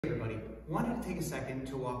Everybody, wanted to take a second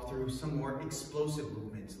to walk through some more explosive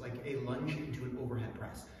movements like a lunge into an overhead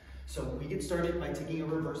press. So we get started by taking a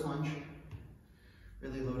reverse lunge,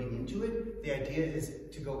 really loading into it. The idea is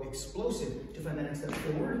to go explosive to find the next step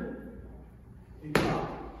forward and up,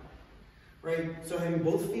 right? So having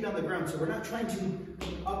both feet on the ground, so we're not trying to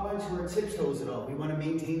up onto our tiptoes at all. We want to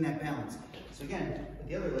maintain that balance. So again, with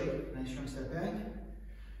the other leg, nice strong step back,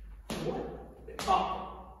 forward, up.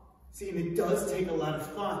 See, and it does take a lot of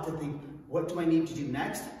thought to think, what do I need to do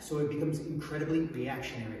next? So it becomes incredibly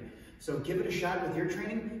reactionary. So give it a shot with your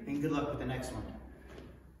training and good luck with the next one.